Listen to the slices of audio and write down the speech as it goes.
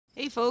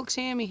Hey folks,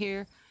 Hammy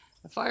here.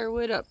 A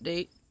firewood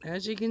update.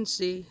 As you can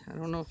see, I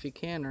don't know if you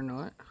can or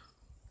not.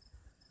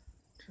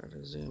 Try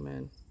to zoom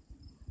in.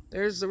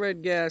 There's the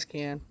red gas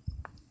can.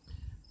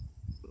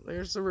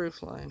 There's the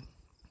roof line.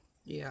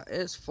 Yeah,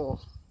 it's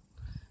full.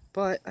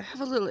 But I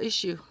have a little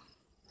issue.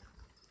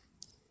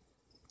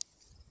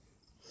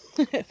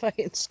 If I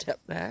can step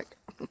back.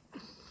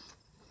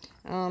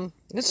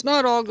 It's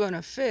not all going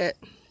to fit.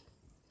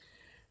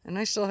 And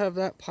I still have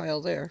that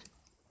pile there.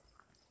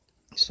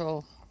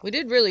 So, we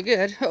did really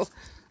good. Oh,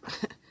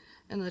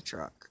 in the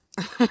truck.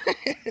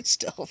 It's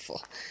still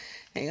full.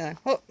 Hang on.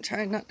 Oh,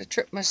 trying not to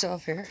trip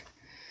myself here.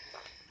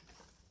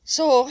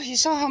 So, you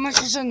saw how much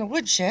is in the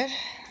woodshed.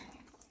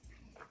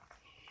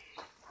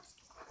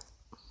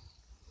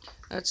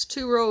 That's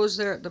 2 rows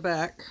there at the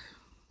back.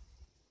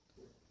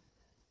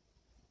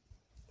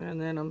 And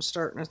then I'm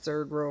starting a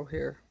 3rd row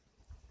here.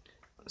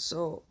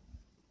 So,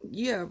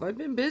 yeah, have I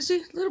been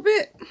busy? A little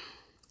bit.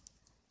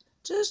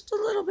 Just a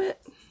little bit.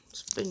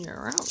 Spin you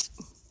around.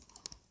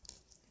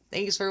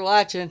 Thanks for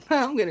watching.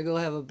 I'm going to go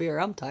have a beer.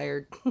 I'm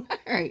tired.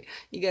 Alright,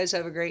 you guys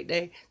have a great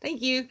day.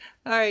 Thank you.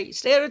 Alright,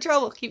 stay out of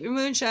trouble. Keep your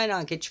moonshine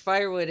on. Get your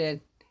firewood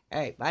in.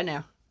 Alright, bye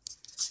now.